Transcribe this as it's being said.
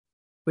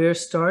we're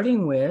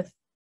starting with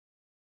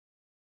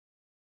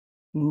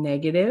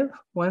negative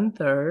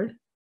 1/3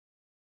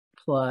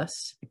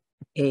 plus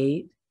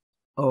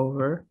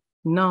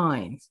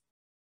 8/9.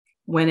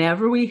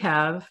 Whenever we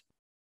have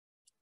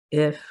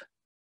if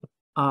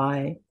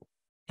I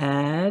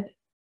add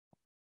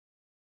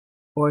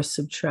or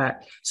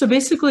subtract. So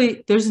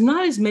basically, there's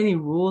not as many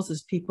rules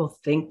as people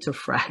think to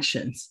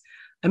fractions.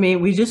 I mean,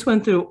 we just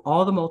went through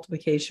all the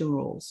multiplication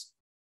rules.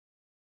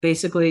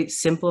 Basically,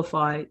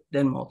 simplify,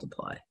 then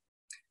multiply.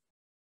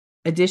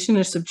 Addition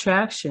or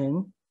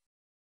subtraction,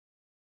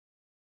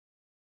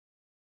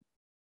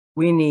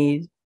 we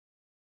need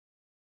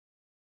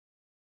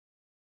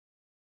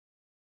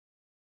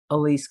a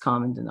least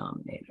common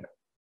denominator.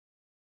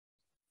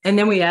 And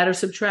then we add or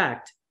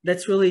subtract.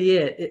 That's really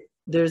it.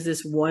 There's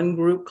this one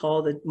group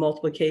called the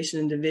multiplication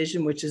and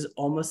division, which is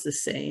almost the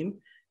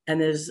same. And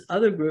there's this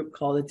other group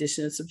called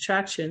addition and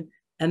subtraction,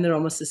 and they're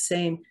almost the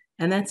same.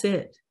 And that's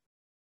it.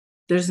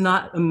 There's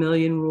not a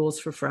million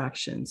rules for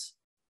fractions.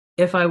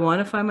 If I want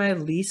to find my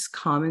least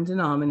common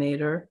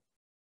denominator,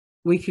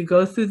 we could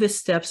go through the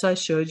steps I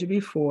showed you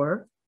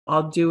before.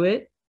 I'll do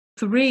it.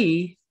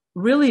 3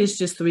 really is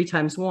just 3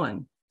 times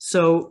 1.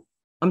 So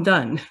I'm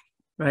done,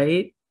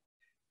 right?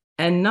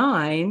 And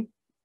 9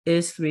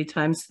 is 3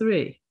 times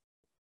 3.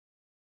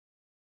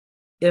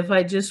 If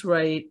I just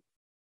write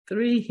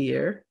 3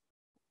 here,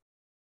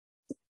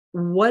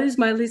 what is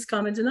my least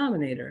common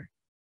denominator?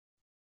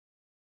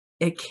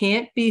 It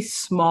can't be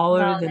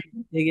smaller than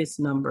the biggest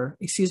number.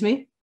 Excuse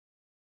me?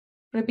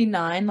 Would it be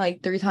 9?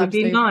 Like 3 times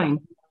 3? It would be 3?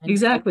 9.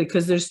 Exactly,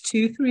 because there's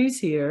 2 3s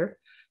here.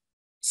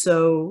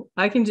 So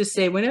I can just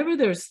say whenever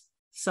there's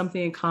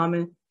something in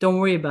common, don't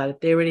worry about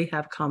it. They already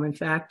have common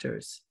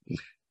factors.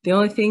 The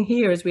only thing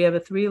here is we have a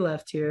 3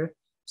 left here.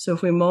 So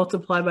if we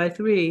multiply by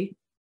 3,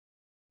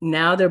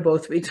 now they're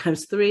both 3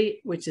 times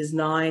 3, which is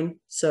 9.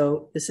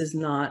 So this is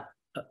not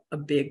a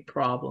big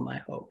problem, I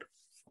hope.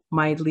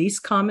 My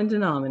least common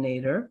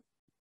denominator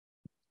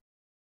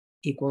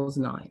equals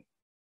 9.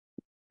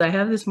 I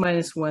have this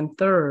minus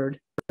 1/3.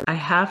 I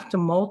have to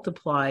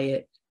multiply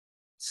it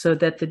so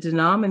that the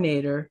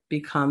denominator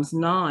becomes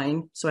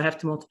 9. So I have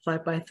to multiply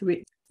it by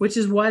 3, which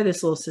is why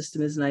this little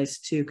system is nice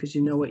too, because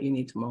you know what you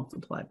need to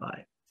multiply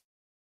by.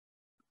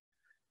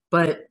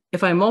 But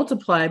if I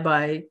multiply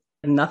by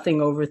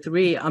nothing over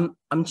 3,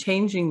 I'm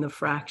changing the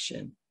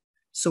fraction.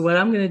 So what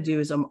I'm going to do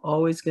is I'm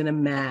always going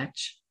to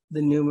match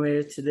the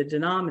numerator to the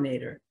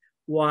denominator.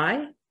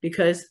 Why?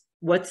 Because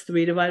what's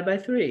 3 divided by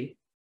 3?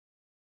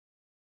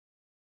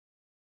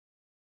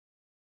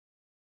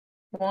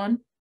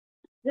 1.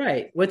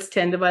 Right. What's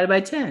 10 divided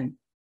by 10?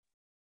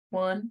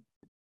 1.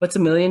 What's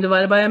 1,000,000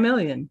 divided by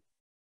 1,000,000?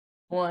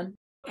 1.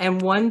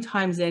 And 1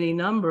 times any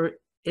number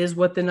is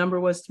what the number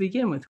was to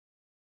begin with.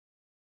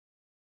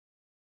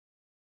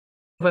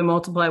 If I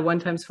multiply 1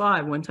 times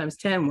 5, 1 times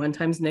 10, 1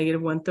 times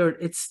negative 1/3,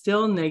 it's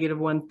still negative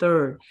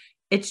 1/3.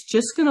 It's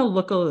just going to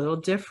look a little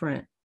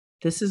different.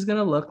 This is going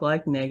to look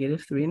like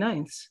negative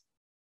 3/9.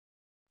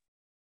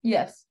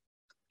 Yes.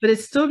 But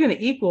it's still going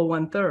to equal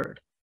 1/3.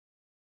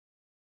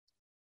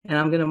 And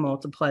I'm going to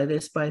multiply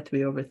this by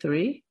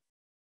 3/3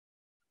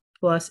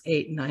 plus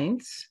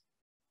 8/9.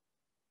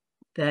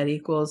 That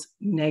equals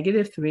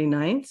negative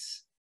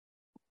 3/9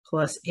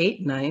 plus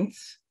 8/9.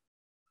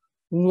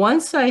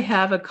 Once I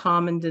have a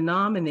common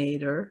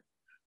denominator,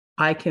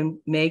 I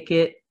can make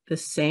it the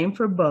same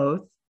for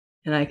both,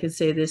 and I can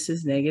say this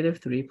is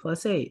negative 3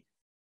 plus 8.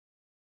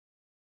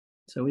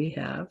 So we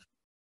have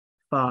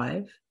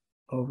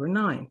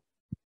 5/9.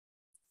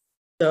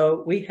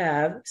 So we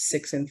have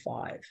 6 and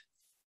 5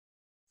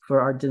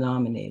 for our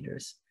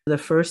denominators. The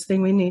first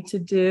thing we need to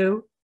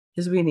do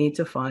is we need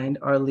to find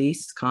our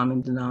least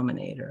common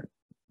denominator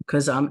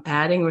because I'm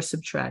adding or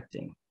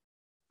subtracting.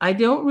 I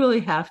don't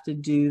really have to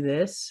do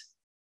this,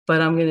 but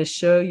I'm going to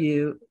show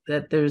you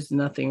that there's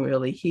nothing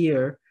really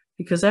here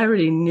because I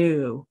already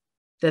knew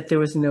that there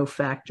was no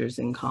factors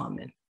in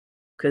common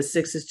because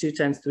 6 is 2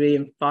 times 3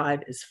 and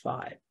 5 is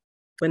 5.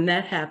 When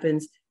that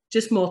happens,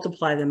 just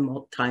multiply them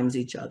times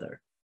each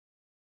other.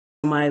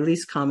 My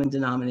least common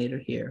denominator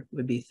here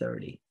would be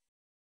 30.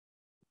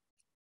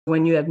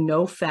 When you have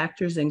no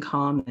factors in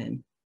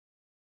common,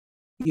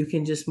 you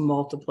can just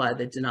multiply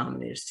the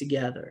denominators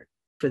together.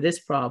 For this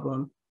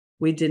problem,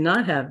 we did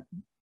not have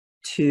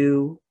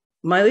 2.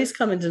 My least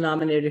common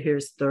denominator here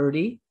is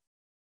 30,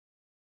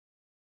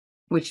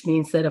 which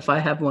means that if I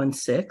have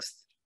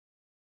 1/6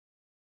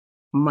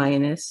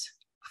 minus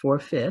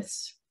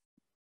 4/5,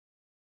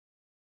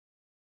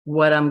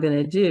 what I'm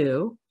going to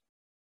do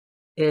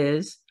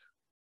is,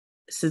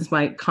 since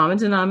my common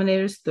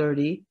denominator is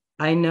 30,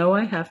 I know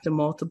I have to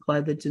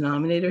multiply the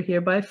denominator here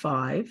by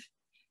 5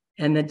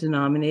 and the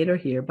denominator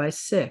here by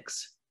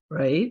 6,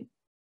 right?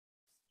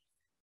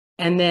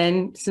 And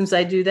then since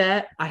I do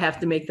that, I have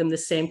to make them the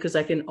same because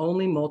I can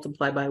only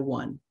multiply by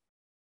 1.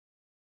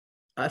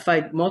 If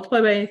I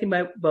multiply by anything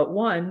but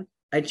 1,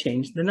 I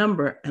change the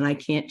number, and I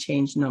can't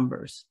change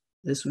numbers.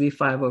 This would be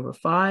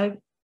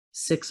 5/5,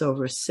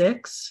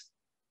 6/6,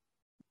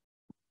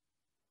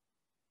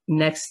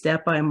 Next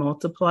step, I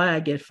multiply, I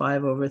get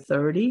 5 over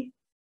 30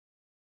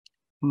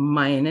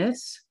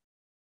 minus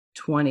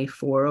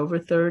 24 over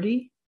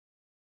 30,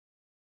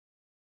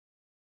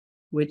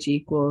 which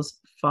equals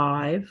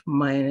 5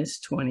 minus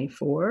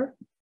 24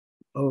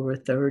 over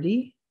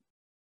 30,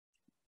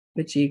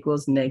 which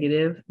equals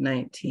negative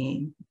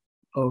 19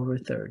 over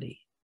 30.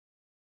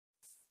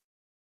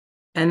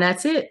 And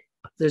that's it.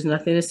 There's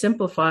nothing to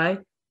simplify.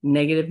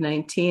 Negative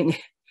 19.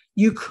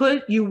 You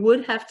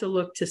would have to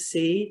look to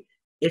see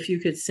if you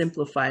could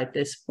simplify at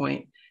this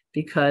point,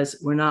 because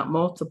we're not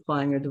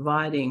multiplying or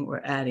dividing,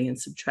 we're adding and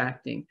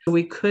subtracting. So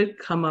we could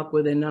come up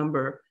with a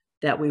number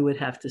that we would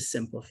have to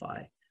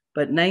simplify.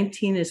 But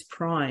 19 is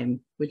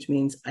prime, which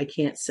means I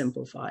can't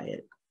simplify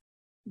it.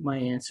 My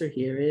answer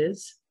here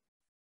is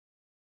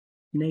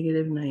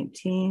negative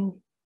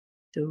 19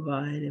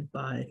 divided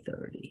by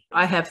 30.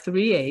 I have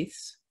 3/8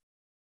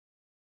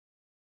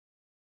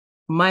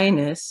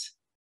 minus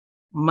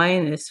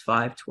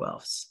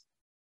 5/12.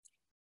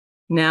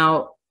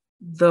 Now,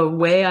 the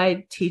way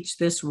I teach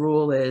this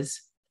rule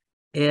is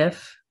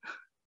if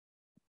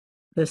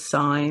the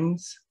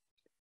signs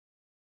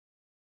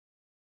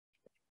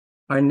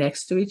are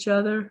next to each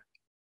other,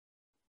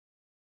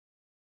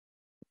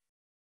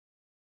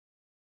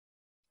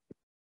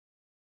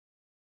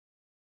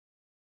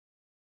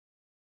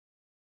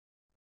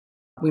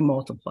 we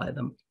multiply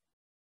them.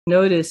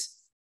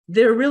 Notice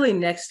they're really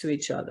next to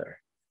each other.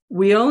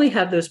 We only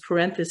have those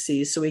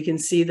parentheses so we can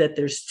see that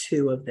there's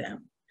 2 of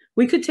them.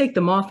 We could take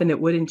them off and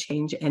it wouldn't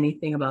change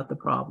anything about the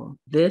problem.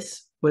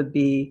 This would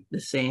be the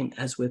same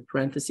as with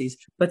parentheses,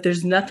 but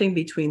there's nothing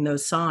between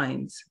those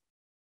signs.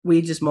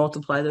 We just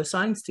multiply those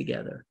signs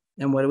together.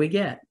 And what do we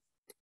get?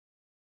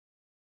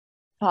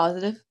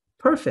 Positive.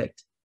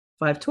 Perfect.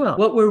 5/12.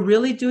 What we're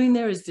really doing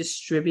there is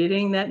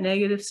distributing that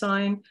negative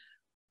sign,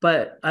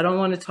 but I don't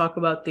want to talk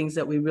about things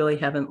that we really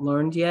haven't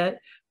learned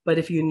yet. But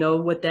if you know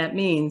what that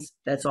means,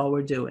 that's all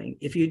we're doing.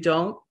 If you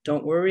don't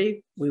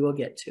worry, we will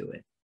get to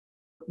it.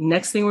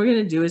 Next thing we're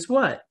going to do is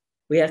what?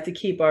 We have to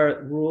keep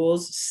our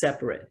rules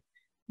separate.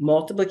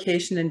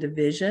 Multiplication and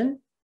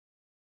division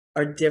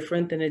are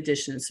different than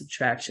addition and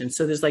subtraction.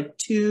 So there's like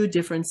 2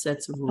 different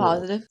sets of rules.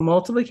 Positive.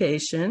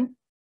 Multiplication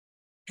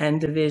and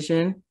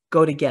division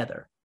go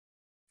together.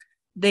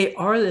 They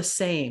are the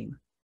same.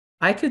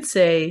 I could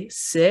say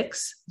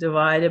 6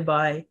 divided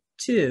by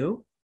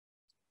 2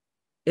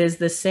 is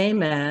the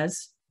same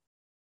as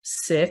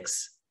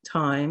 6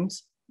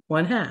 times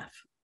 1/2.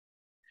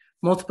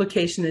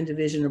 Multiplication and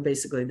division are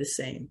basically the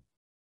same.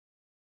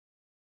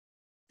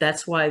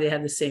 That's why they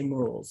have the same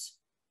rules.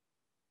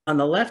 On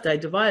the left, I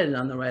divided.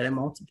 On the right, I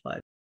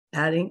multiplied.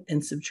 Adding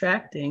and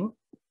subtracting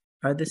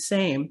are the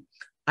same.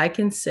 I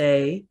can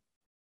say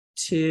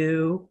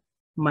 2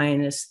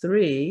 minus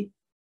 3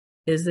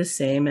 is the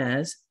same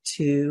as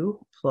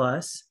 2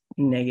 plus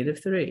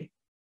negative 3.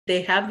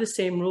 They have the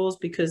same rules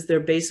because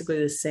they're basically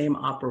the same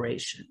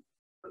operation.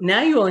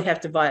 Now you only have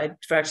to divide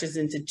fractions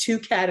into 2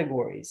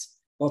 categories: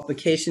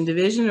 multiplication,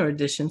 division, or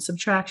addition,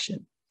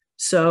 subtraction.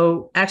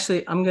 So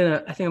actually, I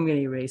think I'm going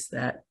to erase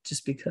that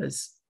just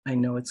because I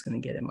know it's going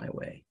to get in my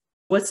way.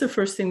 What's the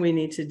first thing we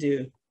need to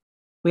do?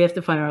 We have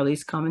to find our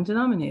least common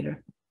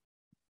denominator.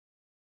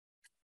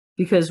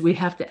 Because we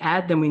have to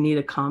add them, we need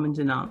a common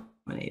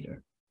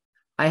denominator.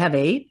 I have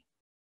 8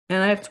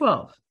 and I have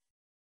 12.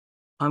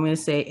 I'm going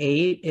to say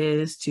 8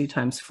 is 2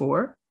 times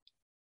 4,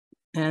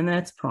 and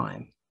that's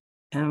prime.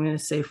 And I'm going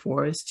to say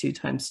 4 is 2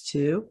 times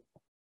 2,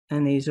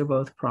 and these are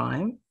both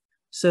prime.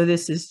 So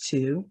this is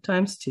 2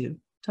 times 2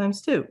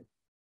 times 2.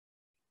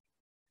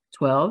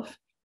 12,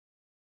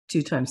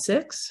 2 times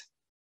 6,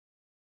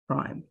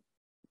 prime.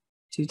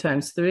 2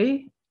 times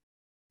 3,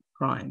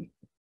 prime.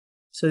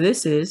 So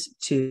this is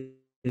 2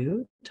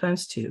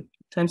 times 2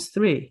 times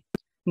 3.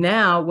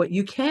 Now, what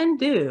you can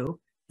do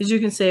is you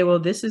can say, well,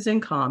 this is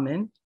in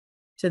common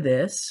to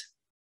this,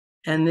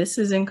 and this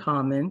is in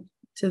common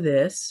to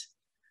this.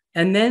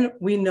 And then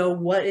we know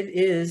what it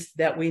is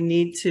that we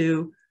need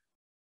to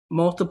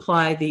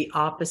multiply the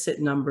opposite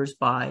numbers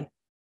by,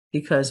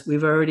 because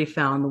we've already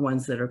found the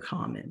ones that are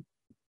common.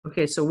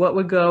 Okay, so what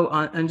would go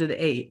on under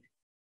the 8?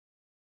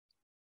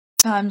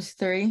 Times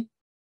 3.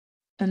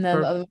 And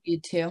then the other would be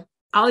 2.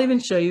 I'll even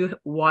show you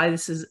why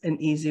this is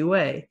an easy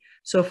way.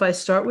 So if I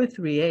start with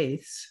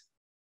 3/8,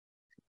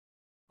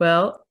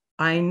 well,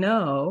 I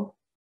know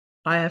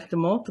I have to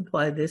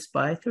multiply this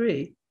by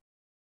 3.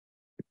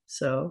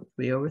 So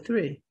 3 over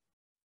 3,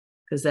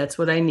 because that's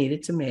what I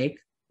needed to make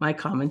my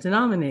common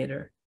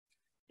denominator.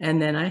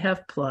 And then I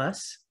have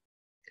plus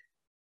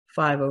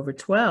 5 over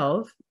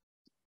 12,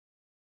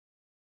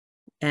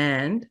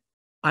 and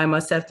I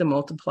must have to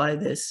multiply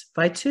this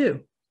by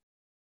 2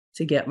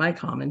 to get my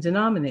common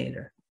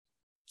denominator.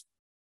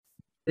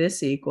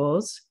 This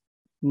equals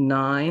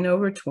 9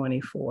 over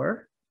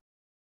 24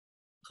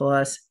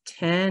 plus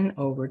 10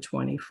 over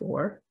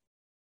 24,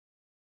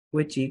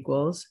 which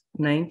equals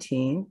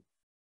 19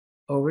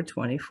 over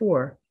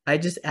 24. I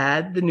just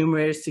add the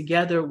numerators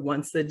together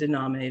once the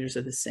denominators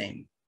are the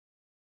same.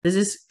 Is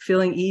this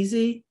feeling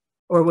easy,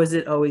 or was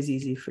it always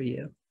easy for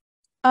you?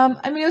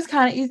 I mean, it was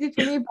kind of easy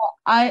for me, but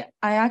I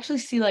actually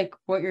see like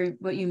what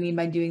you mean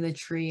by doing the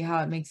tree,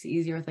 how it makes it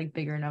easier with like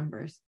bigger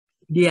numbers.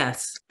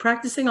 Yes,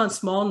 practicing on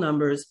small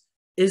numbers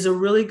is a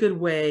really good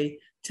way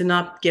to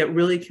not get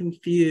really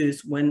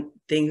confused when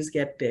things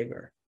get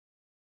bigger.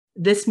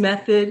 This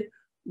method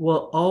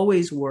will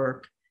always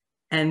work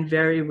and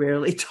very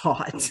rarely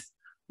taught.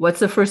 What's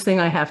the first thing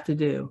I have to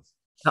do?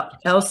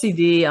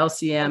 LCD,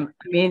 LCM.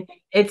 I mean,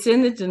 it's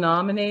in the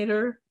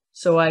denominator,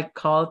 so I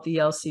call it the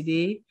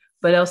LCD,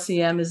 but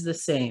LCM is the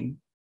same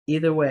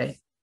either way.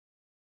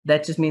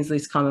 That just means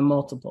least common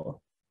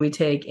multiple. We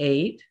take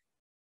 8,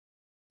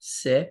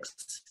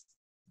 6,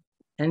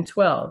 and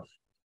 12.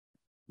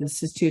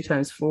 This is 2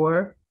 times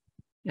 4,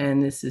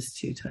 and this is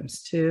 2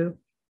 times 2.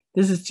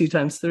 This is 2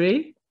 times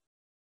 3,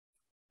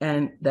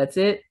 and that's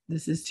it.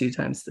 This is 2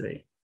 times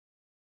 3.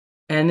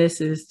 And this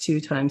is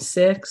 2 times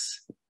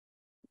 6.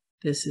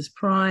 This is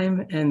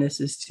prime, and this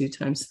is 2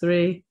 times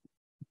 3.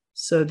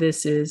 So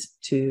this is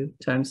 2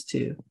 times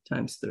 2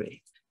 times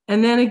 3.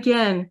 And then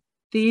again,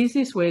 the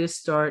easiest way to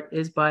start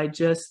is by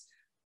just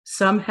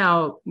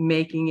somehow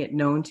making it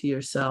known to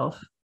yourself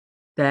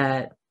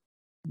that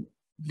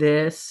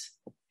this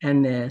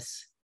and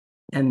this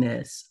and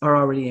this are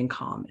already in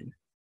common.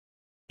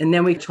 And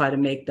then we try to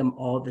make them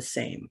all the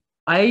same.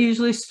 I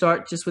usually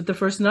start just with the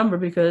first number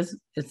because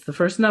it's the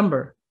first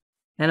number.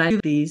 And I do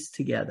these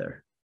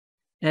together.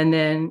 And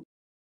then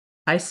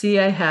I see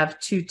I have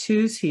 2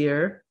 2s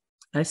here.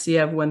 I see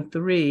I have 1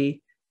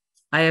 3.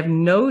 I have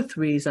no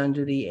 3s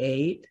under the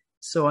 8,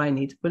 so I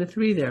need to put a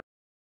 3 there.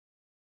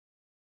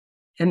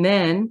 And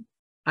then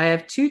I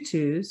have 2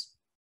 2s.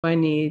 I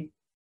need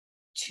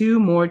 2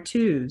 more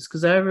 2s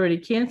because I've already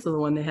canceled the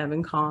one they have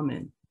in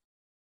common.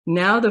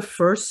 Now the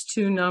first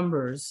 2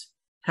 numbers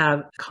have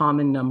a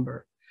common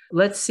number.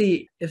 Let's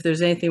see if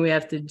there's anything we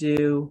have to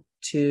do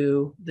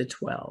to the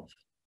 12.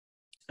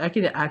 I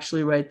could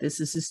actually write this.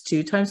 This is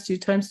 2 times 2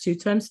 times 2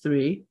 times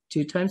 3,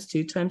 2 times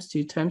 2 times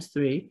 2 times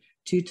 3,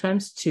 2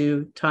 times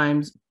 2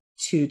 times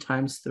 2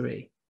 times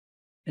 3.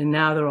 And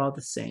now they're all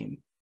the same.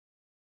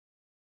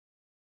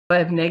 I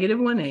have negative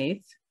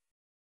 1/8.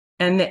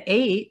 And the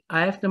 8,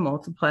 I have to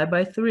multiply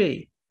by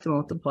 3. To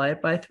multiply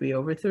it by 3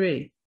 over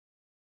 3.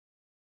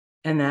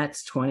 And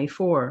that's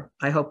 24.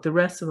 I hope the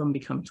rest of them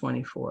become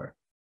 24.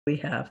 We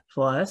have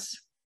plus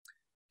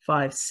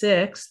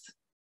 5/6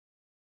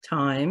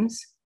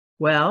 times,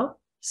 well,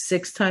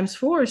 6 times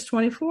 4 is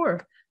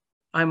 24.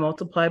 I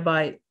multiply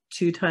by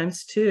 2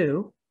 times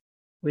 2,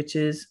 which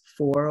is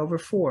 4 over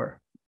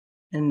 4.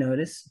 And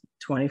notice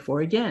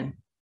 24 again.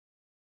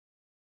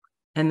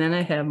 And then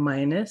I have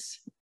minus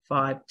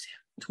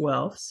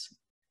 5/12,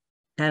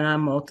 and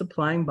I'm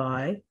multiplying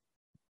by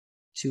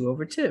 2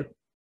 over 2.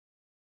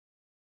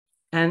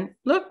 And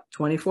look,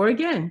 24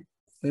 again.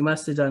 We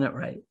must have done it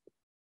right.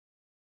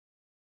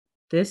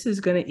 This is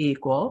going to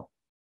equal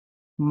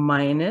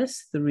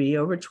minus 3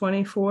 over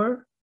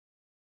 24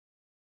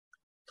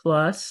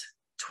 plus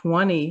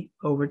 20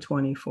 over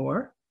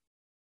 24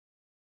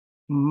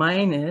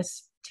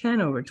 minus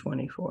 10 over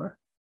 24,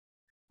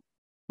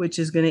 which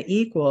is going to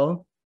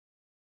equal,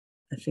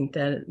 I think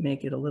that'd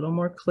make it a little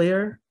more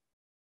clear.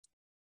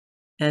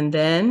 And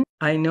then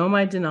I know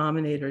my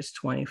denominator is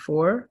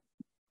 24.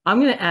 I'm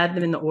going to add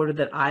them in the order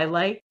that I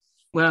like.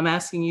 What I'm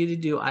asking you to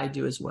do, I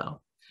do as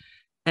well.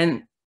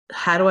 And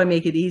how do I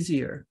make it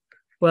easier?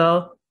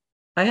 Well,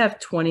 I have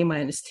 20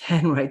 minus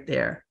 10 right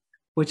there,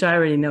 which I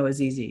already know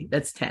is easy.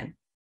 That's 10.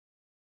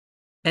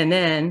 And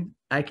then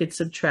I could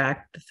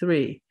subtract the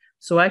 3.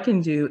 So I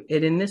can do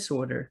it in this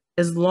order.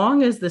 As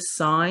long as the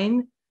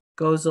sign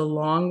goes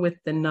along with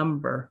the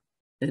number,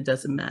 it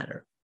doesn't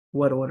matter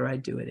what order I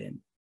do it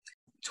in.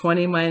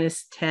 20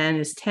 minus 10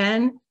 is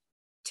 10.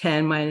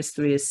 10 minus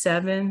 3 is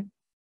 7.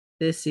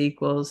 This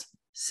equals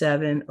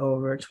 7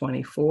 over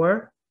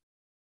 24.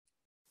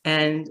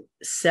 And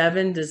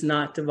 7 does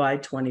not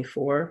divide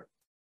 24,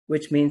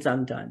 which means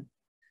I'm done.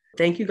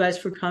 Thank you guys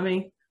for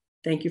coming.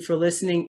 Thank you for listening.